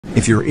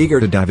If you're eager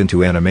to dive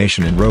into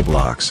animation in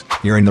Roblox,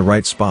 you're in the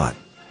right spot.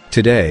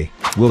 Today,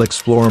 we'll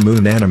explore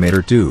Moon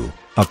Animator 2,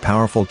 a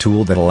powerful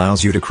tool that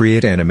allows you to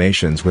create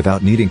animations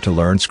without needing to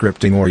learn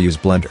scripting or use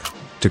Blender.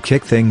 To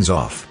kick things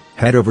off,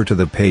 head over to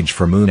the page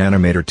for Moon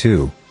Animator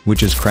 2,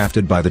 which is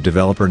crafted by the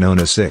developer known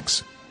as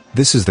 6.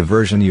 This is the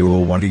version you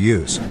will want to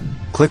use.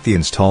 Click the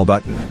Install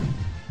button.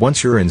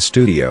 Once you're in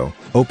Studio,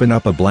 open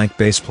up a blank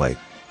baseplate.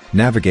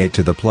 Navigate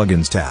to the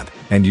Plugins tab,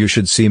 and you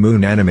should see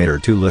Moon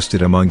Animator 2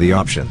 listed among the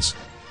options.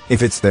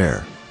 If it's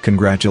there,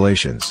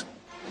 congratulations.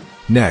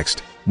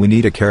 Next, we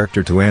need a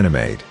character to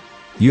animate.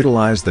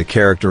 Utilize the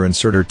Character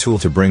Inserter tool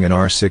to bring an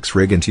R6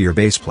 rig into your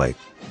baseplate.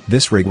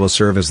 This rig will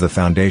serve as the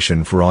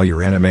foundation for all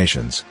your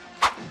animations.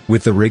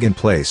 With the rig in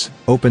place,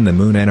 open the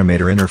Moon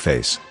Animator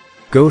interface.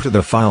 Go to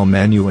the File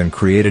menu and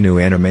create a new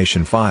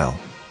animation file.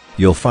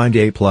 You'll find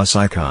a plus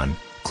icon,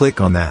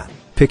 click on that,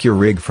 pick your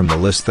rig from the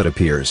list that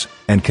appears,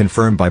 and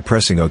confirm by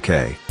pressing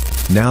OK.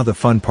 Now the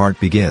fun part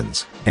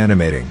begins,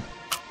 animating.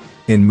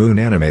 In Moon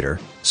Animator,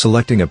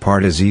 selecting a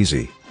part is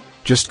easy.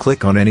 Just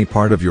click on any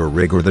part of your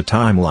rig or the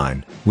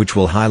timeline, which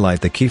will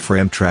highlight the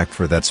keyframe track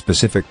for that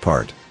specific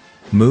part.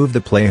 Move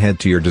the playhead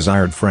to your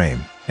desired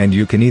frame, and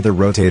you can either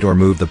rotate or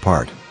move the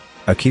part.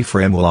 A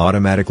keyframe will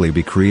automatically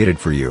be created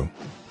for you.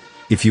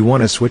 If you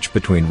want to switch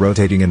between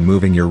rotating and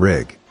moving your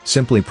rig,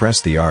 simply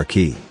press the R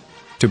key.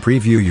 To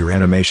preview your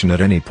animation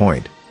at any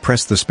point,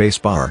 press the space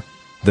bar.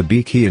 The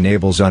B key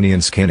enables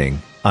onion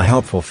skinning, a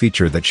helpful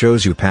feature that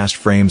shows you past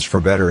frames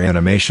for better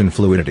animation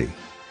fluidity.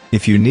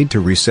 If you need to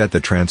reset the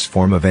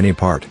transform of any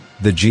part,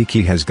 the G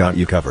key has got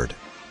you covered.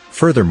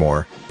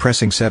 Furthermore,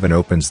 pressing 7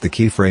 opens the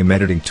keyframe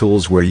editing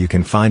tools where you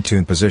can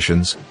fine-tune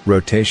positions,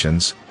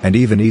 rotations, and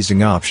even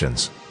easing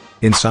options.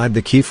 Inside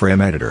the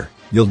keyframe editor,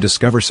 you'll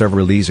discover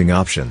several easing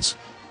options.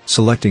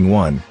 Selecting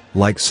one,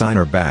 like sign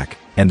or back,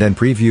 and then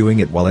previewing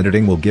it while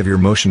editing will give your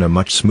motion a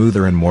much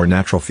smoother and more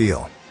natural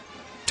feel.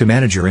 To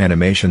manage your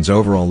animation's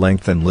overall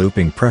length and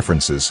looping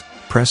preferences,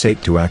 press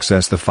 8 to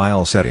access the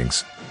file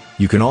settings.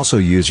 You can also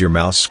use your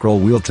mouse scroll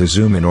wheel to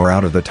zoom in or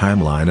out of the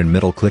timeline and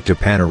middle click to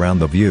pan around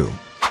the view.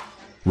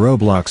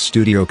 Roblox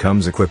Studio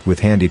comes equipped with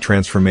handy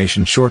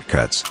transformation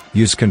shortcuts.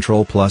 Use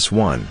Ctrl plus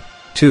 1,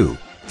 2,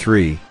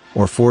 3,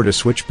 or 4 to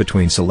switch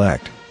between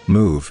select,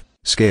 move,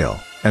 scale,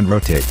 and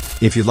rotate.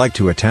 If you'd like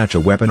to attach a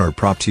weapon or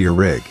prop to your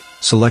rig,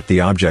 select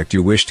the object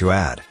you wish to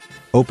add.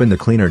 Open the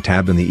Cleaner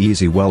tab in the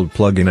Easy Weld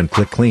plugin and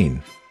click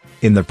Clean.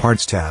 In the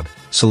Parts tab,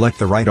 select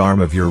the right arm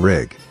of your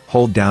rig,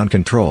 hold down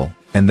Ctrl,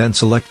 and then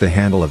select the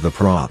handle of the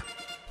prop.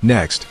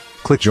 Next,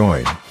 click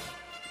Join.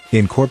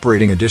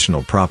 Incorporating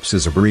additional props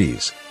is a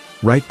breeze.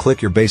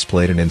 Right-click your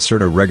baseplate and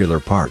insert a regular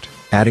part,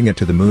 adding it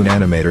to the Moon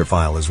Animator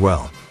file as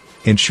well.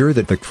 Ensure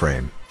that the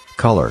frame,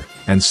 color,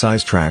 and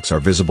size tracks are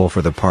visible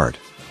for the part.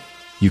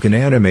 You can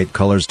animate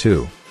colors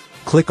too.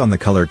 Click on the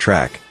color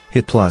track,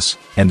 hit plus,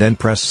 and then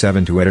press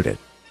 7 to edit it.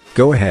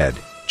 Go ahead,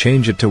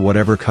 change it to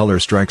whatever color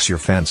strikes your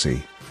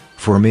fancy.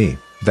 For me,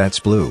 that's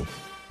blue.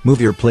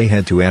 Move your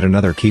playhead to add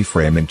another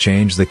keyframe and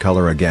change the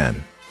color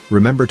again.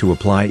 Remember to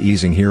apply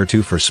easing here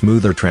too for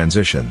smoother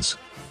transitions.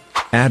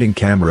 Adding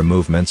camera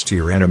movements to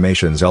your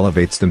animations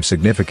elevates them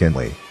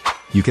significantly.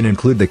 You can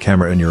include the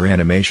camera in your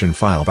animation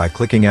file by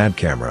clicking Add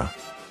Camera.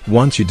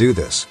 Once you do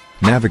this,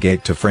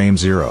 navigate to frame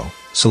 0,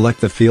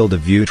 select the field of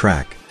view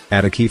track,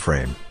 add a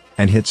keyframe,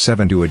 and hit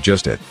 7 to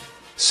adjust it.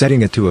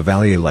 Setting it to a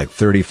value like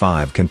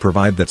 35 can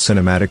provide that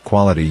cinematic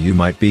quality you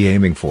might be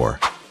aiming for.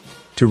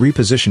 To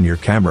reposition your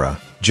camera,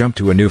 jump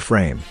to a new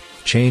frame,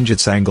 change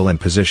its angle and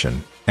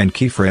position, and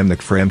keyframe the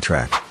frame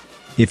track.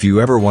 If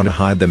you ever want to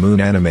hide the Moon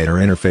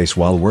Animator interface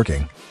while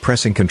working,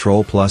 pressing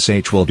Ctrl plus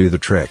H will do the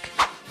trick.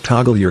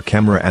 Toggle your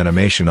camera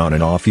animation on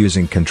and off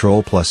using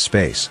Ctrl plus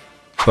space.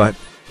 But,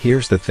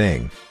 here's the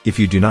thing, if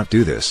you do not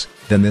do this,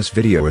 then this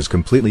video is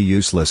completely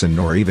useless and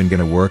nor even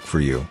gonna work for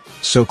you.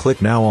 So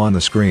click now on the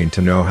screen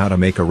to know how to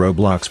make a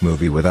Roblox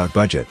movie without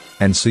budget,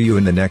 and see you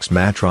in the next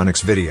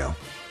Mattronix video.